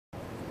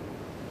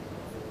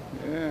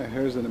Yeah,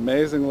 here's an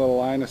amazing little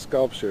line of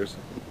sculptures.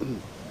 Too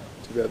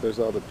bad there's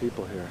all the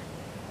people here.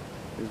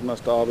 These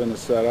must have all been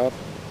set up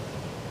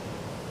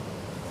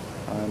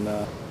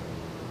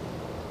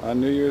on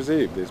New Year's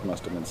Eve. These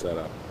must have been set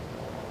up.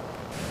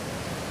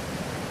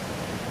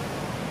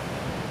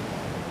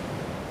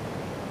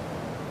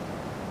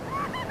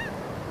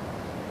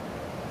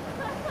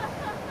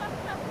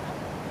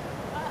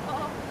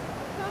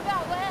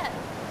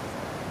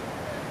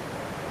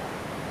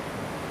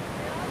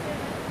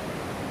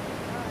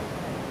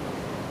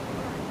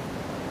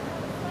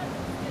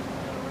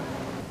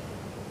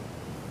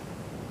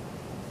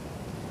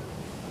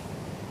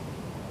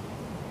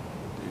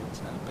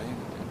 Dude's not paying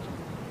attention.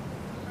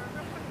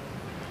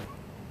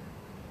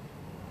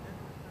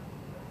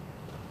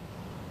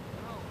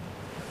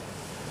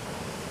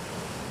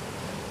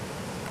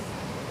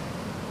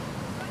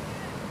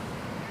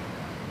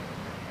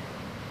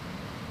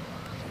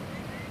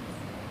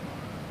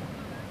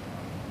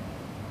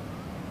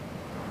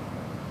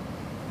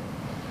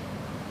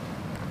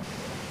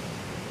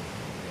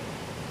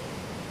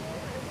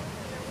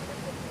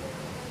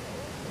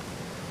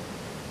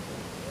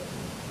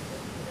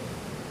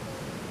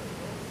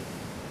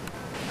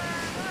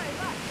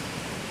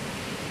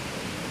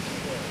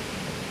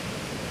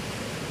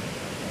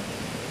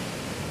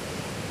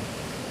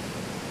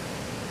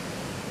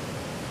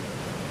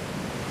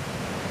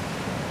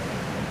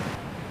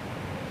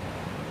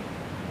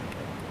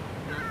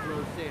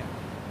 Sand.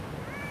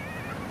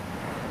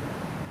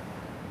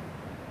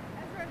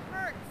 That's where it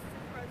hurts to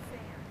throw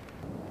sand.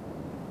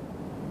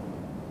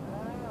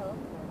 Oh,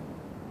 okay.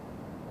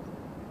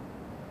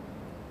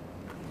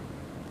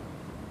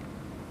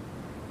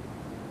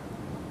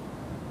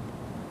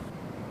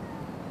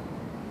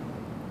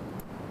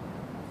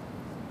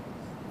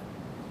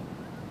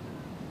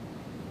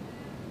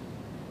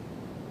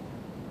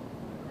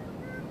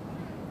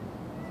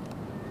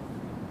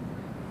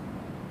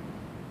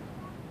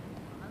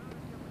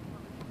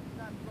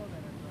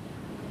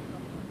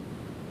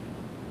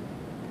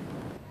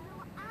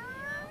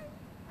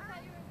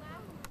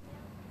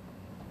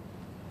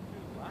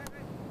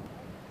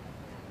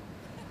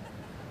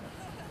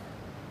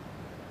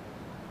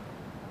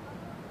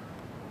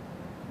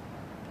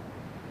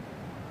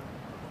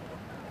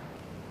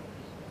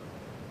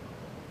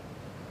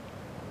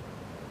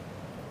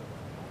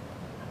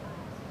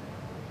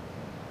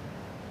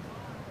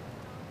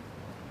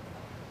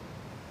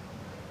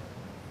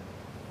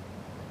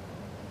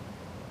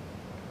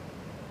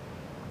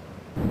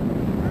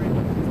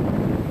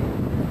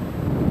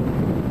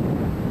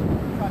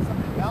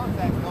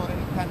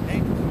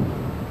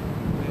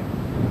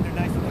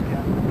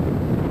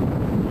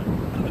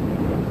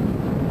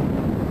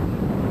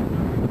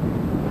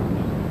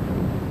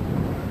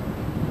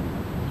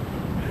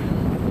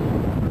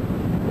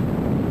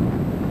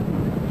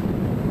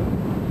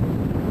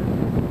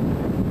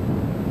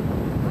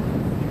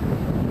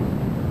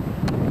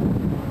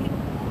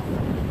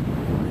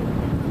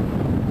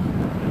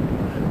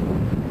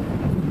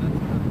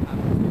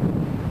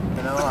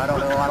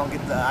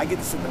 I get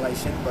the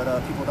simulation, but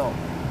people don't.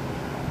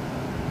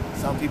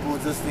 Some people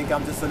just think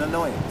I'm just an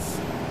annoyance.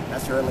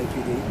 That's your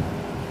LAPD.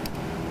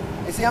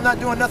 They say I'm not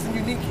doing nothing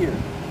unique here.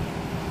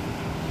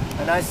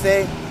 And I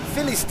say,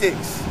 Philly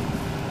sticks.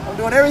 I'm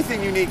doing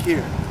everything unique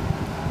here.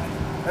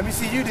 Let me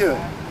see you do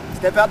it.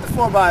 Step out the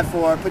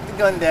 4x4, put the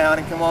gun down,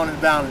 and come on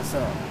and balance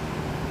some.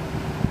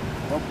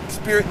 No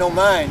spirit, no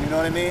mind, you know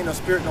what I mean? No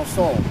spirit, no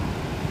soul.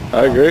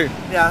 I agree.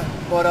 Yeah,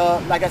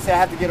 but like I said, I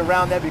have to get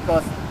around that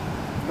because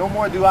no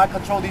more do I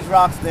control these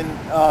rocks than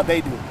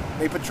they do.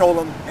 They patrol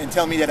them and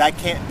tell me that I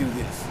can't do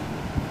this.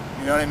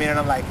 You know what I mean? And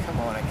I'm like, come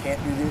on, I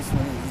can't do this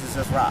when these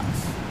are just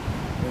rocks.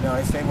 You know,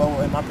 they say,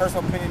 well, in my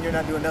personal opinion, you're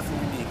not doing nothing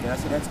unique. And I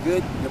said, that's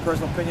good. Your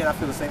personal opinion, I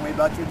feel the same way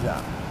about your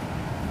job.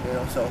 You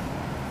know, so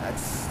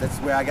that's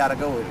where I gotta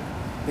go with it.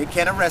 They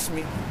can't arrest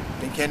me.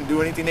 They can't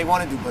do anything they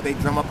want to do, but they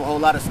drum up a whole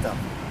lot of stuff.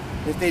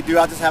 If they do,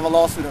 I'll just have a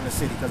lawsuit on the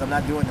city because I'm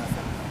not doing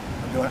nothing.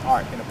 I'm doing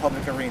art in a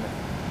public arena.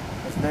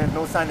 There's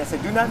no sign that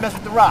said, do not mess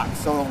with the rocks.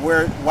 So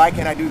why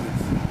can't I do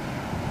this?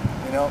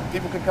 You know,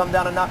 people can come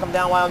down and knock them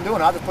down while I'm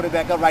doing it. I'll just put it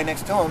back up right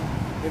next to them.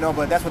 You know,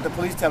 but that's what the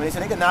police tell me. They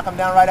said they can knock them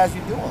down right as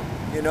you do them.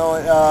 You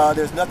know,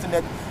 there's nothing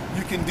that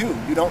you can do.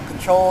 You don't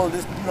control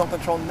this. You don't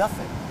control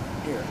nothing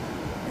here.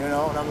 You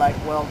know, and I'm like,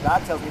 well,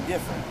 God tells me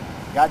different.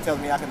 God tells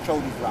me I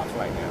control these rocks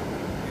right now.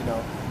 You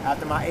know,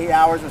 after my 8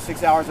 hours or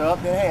 6 hours are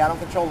up, then hey, I don't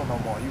control them no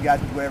more. You guys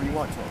can do whatever you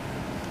want to them.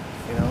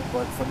 You know,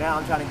 but for now,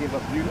 I'm trying to give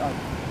up beauty.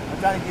 I'm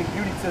trying to give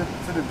beauty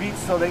to the beach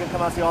so they can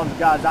come out and see all the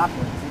God's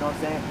opulence. You know what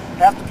I'm saying?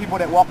 Half the people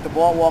that walk the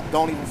boardwalk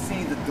don't even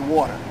see the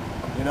water.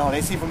 You know,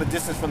 they see from a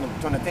distance from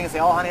the thing and say,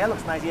 oh, honey, that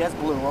looks nice. Yeah, it's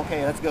blue.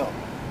 Okay, let's go.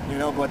 You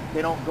know, but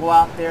they don't go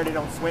out there. They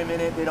don't swim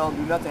in it. They don't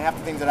do nothing. Half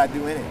the things that I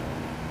do in it.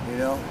 You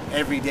know,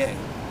 every day.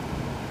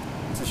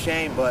 It's a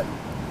shame, but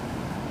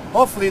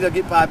hopefully they'll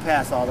get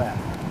bypass all that.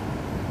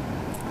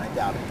 I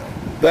doubt it,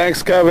 though.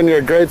 Thanks, Kevin. You're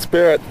a great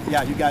spirit.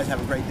 Yeah, you guys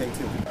have a great day,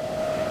 too.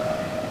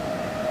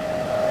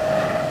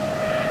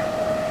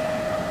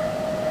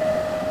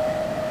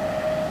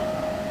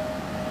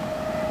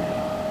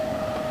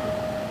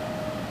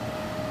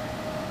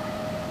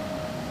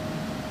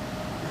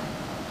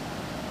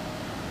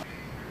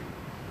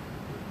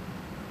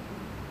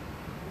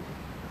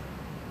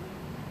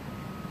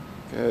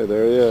 Okay,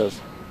 there he is.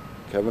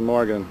 Kevin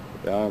Morgan,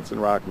 Balancing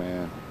Rock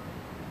Man.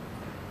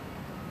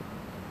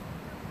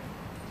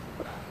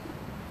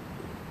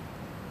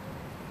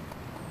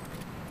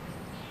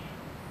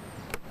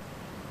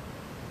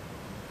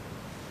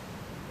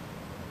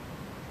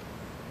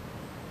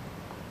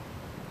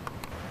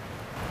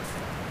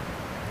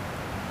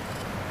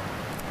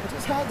 I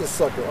just had this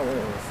sucker. Oh, there it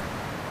is.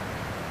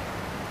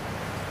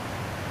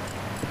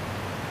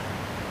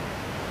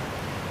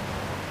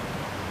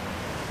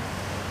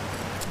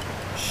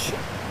 Shit.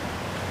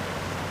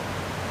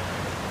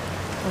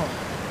 Oh.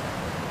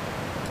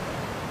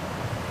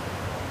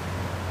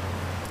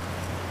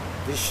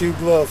 This shoe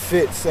glove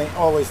fits ain't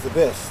always the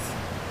best.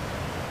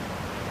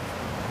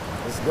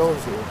 This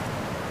goes here.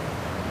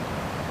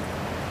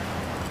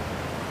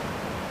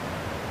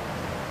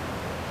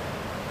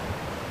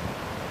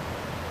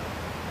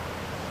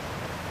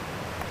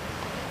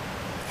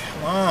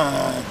 Come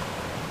on.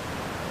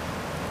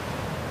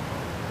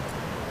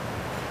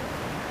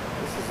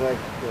 This is like,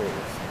 there it is.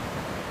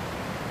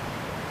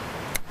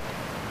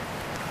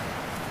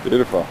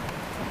 Beautiful.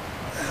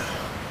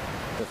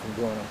 That's from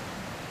doing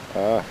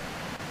them.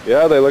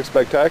 Yeah, they look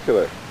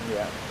spectacular.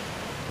 Yeah.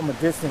 From a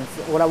distance,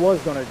 what I was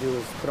going to do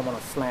is put them on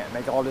a slant,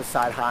 make all this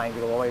side high and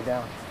get all the way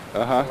down.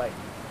 Uh-huh. So like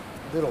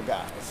little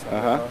guys.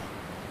 Uh-huh.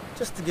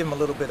 Just to give them a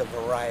little bit of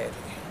variety.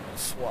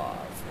 Suave,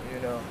 you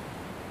know.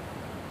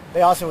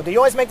 They also, do you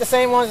always make the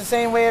same ones the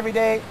same way every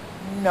day?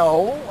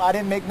 No, I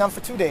didn't make none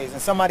for 2 days.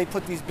 And somebody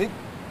put these big,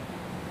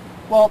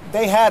 well,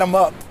 they had them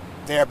up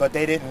there, but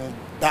they didn't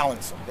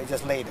balance them. They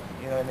just laid them,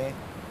 you know what I mean?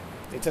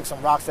 They took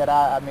some rocks that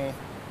I mean,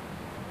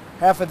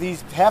 half of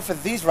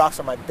these rocks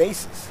are my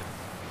bases.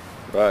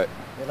 Right.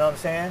 You know what I'm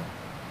saying?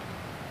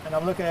 And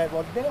I'm looking at,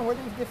 well, damn, where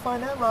did you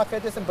find that rock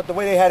at this? But the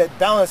way they had it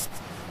balanced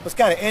was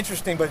kind of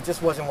interesting, but it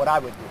just wasn't what I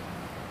would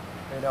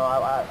do. You know,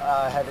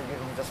 I had to give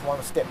them just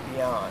one step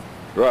beyond.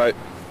 Right.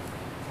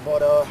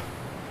 But I'm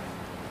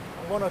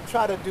gonna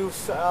try to do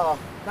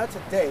not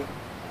today,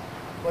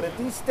 but if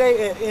these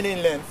stay at any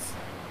length,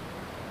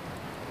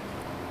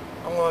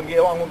 I'm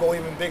gonna go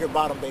even bigger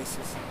bottom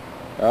bases.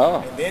 Oh,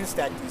 And then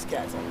stack these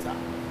cats on top.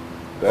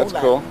 that's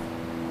No cool.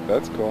 ladder.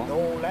 That's cool. No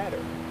ladder.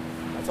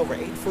 That's over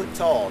 8 foot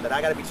tall that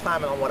I gotta be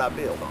climbing on what I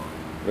build on.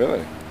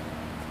 Really?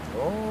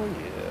 Oh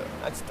yeah,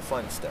 that's the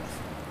fun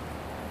stuff.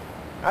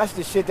 That's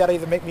the shit that'll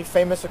either make me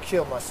famous or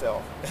kill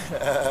myself.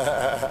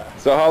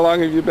 So how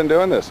long have you been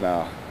doing this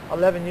now?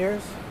 11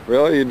 years.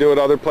 Really? You do it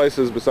other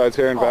places besides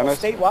here in Venice?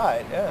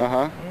 Statewide, yeah.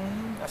 Uh-huh.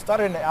 I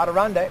started in the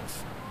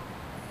Adirondacks,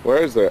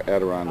 Where is the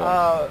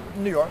Adirondack?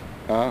 New York,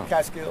 Oh.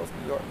 Catskills,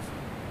 New York.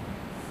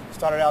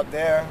 Started out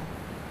there,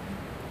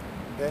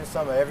 then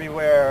some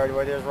everywhere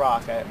where there's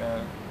rock at,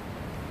 man.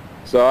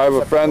 So I have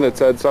a friend that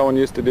said someone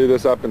used to do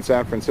this up in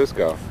San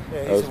Francisco.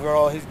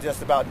 Yeah, he's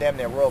just about damn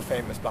near world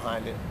famous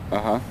behind it.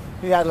 Uh-huh.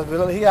 He had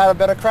a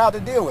better crowd to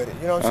deal with it.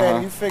 You know what I'm saying?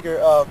 Uh-huh. You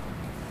figure,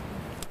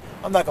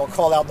 I'm not gonna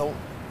call out no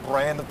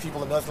brand of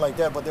people and nothing like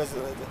that, but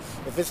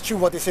if it's true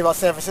what they say about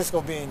San Francisco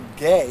being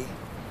gay,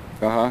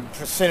 Uh-huh.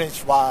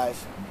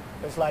 percentage-wise,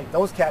 it's like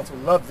those cats who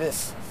love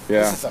this.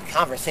 Yeah. This is a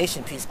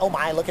conversation piece. Oh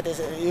my, look at this.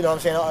 You know what I'm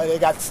saying? Oh, they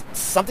got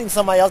something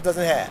somebody else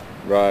doesn't have.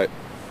 Right.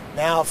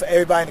 Now, if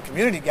everybody in the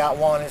community got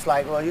one, it's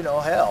like, well, you know,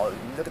 hell,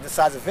 look at the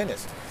size of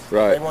Venice.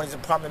 Right. Every one of these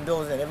apartment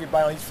buildings and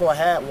everybody on each floor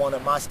had one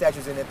of my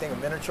statues in their thing, a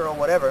miniature or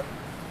whatever.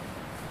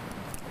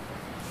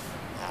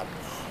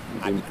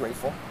 I'd be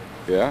grateful.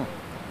 Yeah.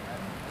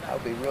 I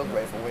would be real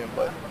grateful with him,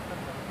 but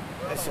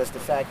it's just the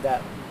fact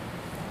that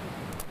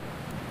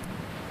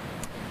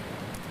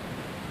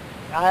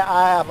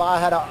I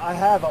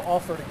have an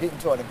offer to get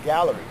into a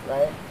gallery,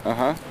 right?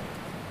 Uh-huh.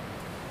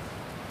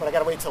 But I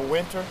gotta wait till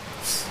winter.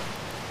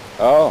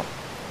 Oh.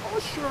 Oh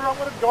sure, I'm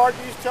gonna guard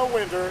these till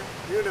winter,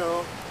 you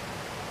know.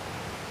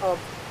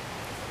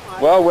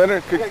 Well, winter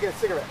I could... gotta get a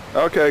cigarette.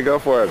 Okay, go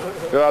for it.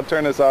 Here, I'll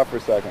turn this off for a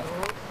second.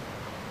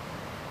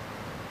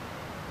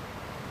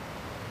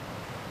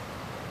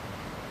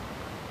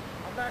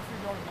 I'm actually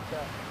going to be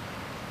back.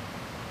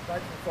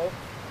 Thank you, folks.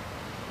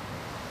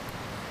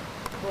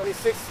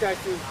 26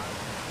 statues,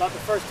 about the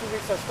first 2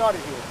 weeks I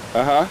started here.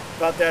 Uh-huh.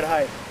 About that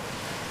height.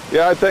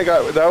 Yeah, I think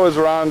that was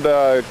around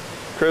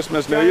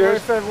Christmas, New January,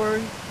 Year's?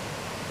 February.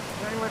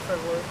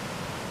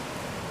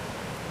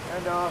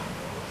 And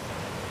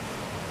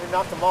they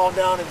knocked them all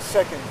down in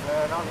seconds,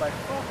 man. I was like,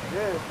 fuck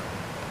yeah.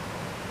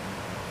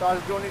 So I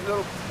was doing these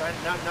little,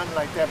 nothing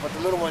like that, but the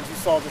little ones you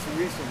saw just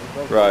recently.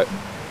 Bro. Right.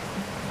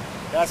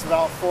 That's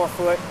about 4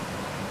 foot.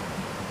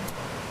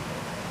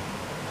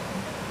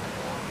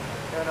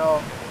 You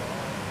know.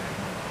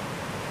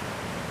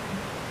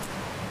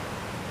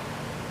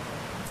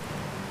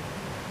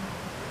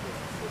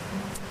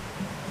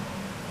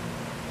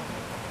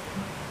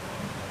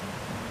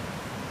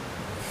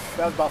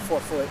 That was about 4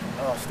 foot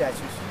statues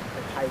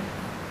in height.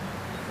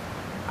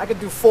 I could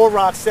do 4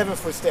 rock 7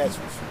 foot statues.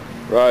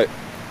 Right.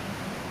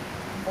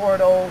 4 of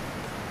those.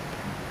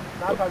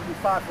 Now I'd probably do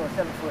 5 foot,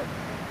 7 foot.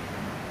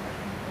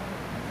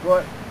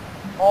 But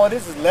all it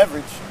is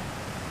leverage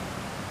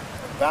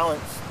and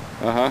balance.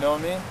 Uh-huh. You know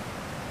what I mean?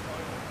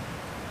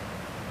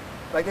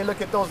 Like they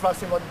look at those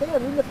rocks and go,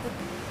 damn, you look at the...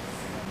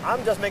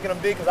 I'm just making them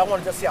big because I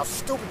want to just see how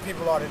stupid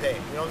people are today.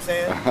 You know what I'm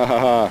saying?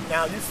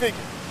 Now you figure,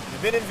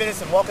 you've been in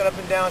Venice and walking up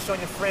and down,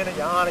 showing your friend or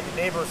your aunt or your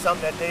neighbor or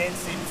something that they didn't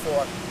see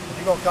before.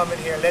 You're gonna come in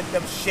here and let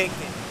them shake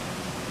it.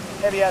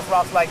 Heavy ass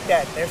rocks like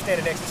that, they're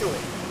standing next to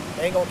it.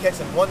 They ain't gonna catch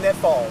them one that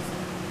falls.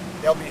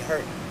 They'll be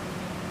hurt.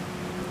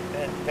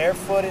 And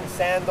barefoot in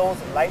sandals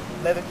and light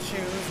leather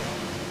shoes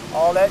and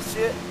all that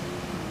shit.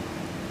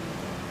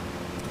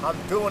 I'm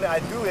doing it, I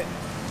do it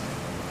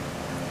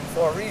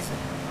for a reason.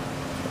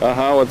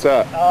 What's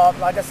that?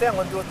 Like I said, I'm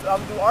gonna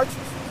do arches.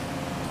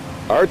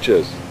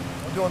 Arches?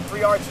 I'm doing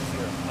 3 arches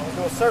here. I'm gonna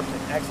do a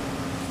serpent, actually.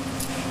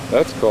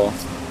 That's cool. The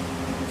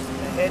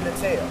head and the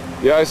tail.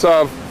 Yeah, I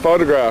saw a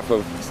photograph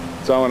of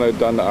someone who had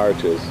done the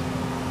arches.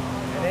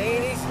 And they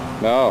ain't easy.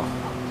 No.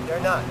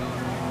 They're not.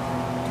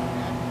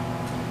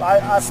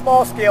 I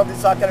small scaled it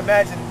so I can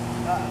imagine.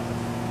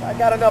 I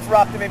got enough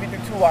rock to maybe do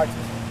 2 arches.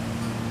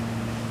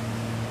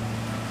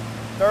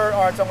 3rd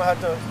arch, I'm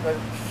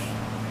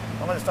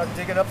gonna start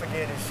digging up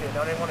again and shit.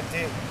 I didn't want to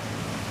dig.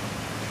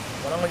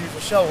 But I'm gonna use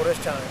a shovel this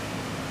time.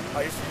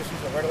 I used to just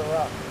use a regular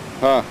rock.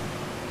 Huh.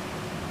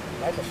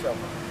 Like a shovel.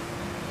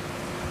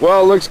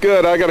 Well, it looks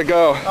good. I gotta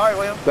go. All right,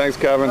 William. Thanks,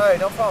 Kevin. All right,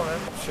 no problem, man.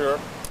 Sure.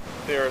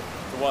 There,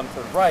 the one to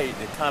the right,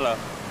 it kind of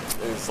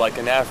is like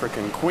an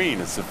African queen.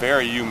 It's a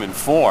very human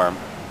form,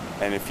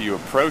 and if you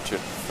approach it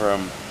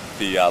from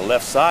the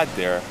left side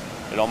there,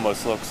 it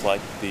almost looks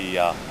like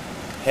the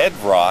head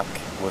rock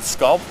was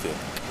sculpted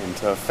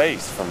into a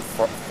face from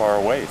far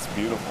away. It's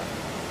beautiful.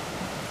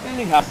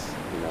 Anyhow,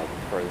 you know,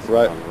 the furthest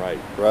one on the right.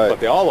 Right. But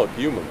they all look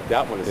human. But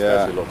that one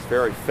especially looks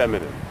very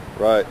feminine.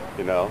 Right.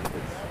 You know,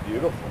 it's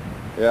beautiful.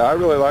 Yeah, I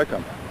really like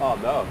him. Oh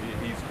no,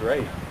 he's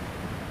great.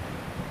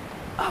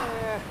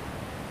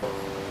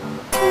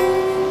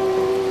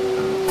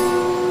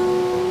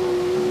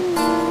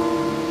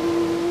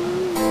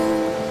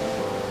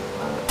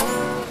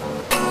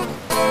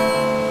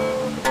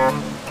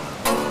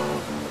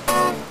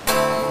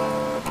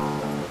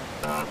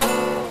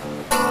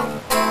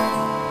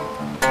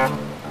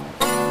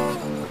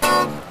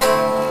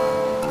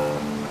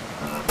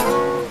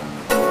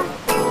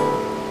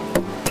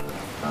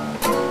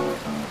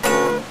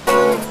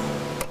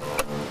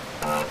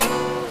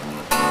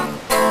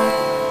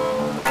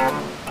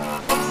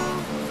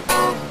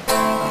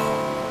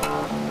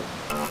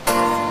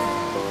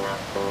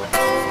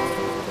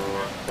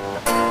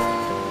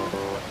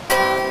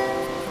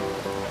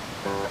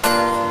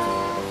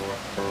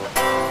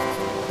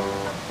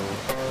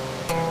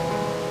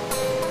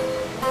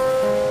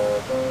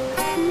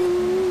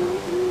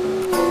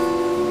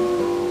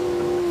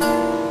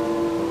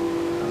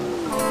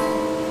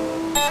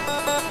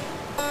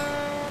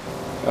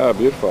 Oh,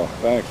 beautiful.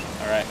 Thanks.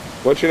 All right.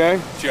 What's your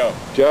name? Joe.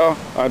 Joe?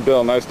 I'm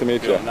Bill. Nice to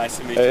meet you. Bill, nice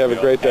to meet you. Hey, have a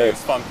Bill. great day. It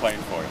was fun playing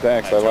for you.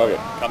 Thanks, I love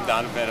enjoyed it. Come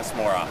down to Venice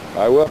more often.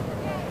 I will.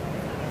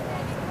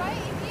 Right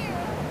here.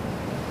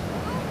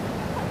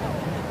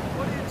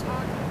 What are you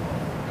talking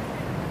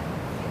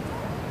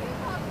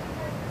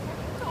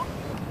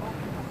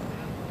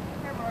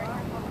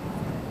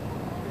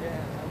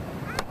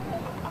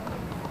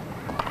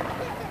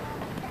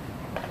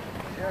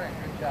Sharon,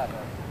 good job,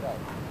 man. Good job.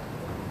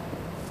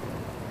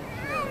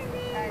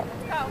 All right,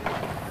 let's go.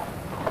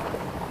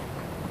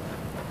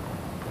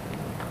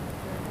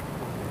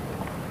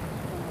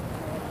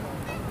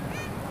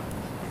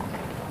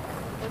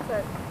 What's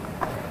that?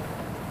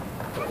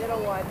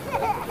 Little one.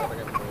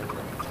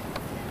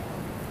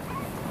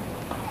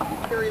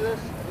 Carry this.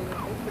 I mean, it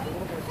takes a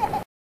little bit of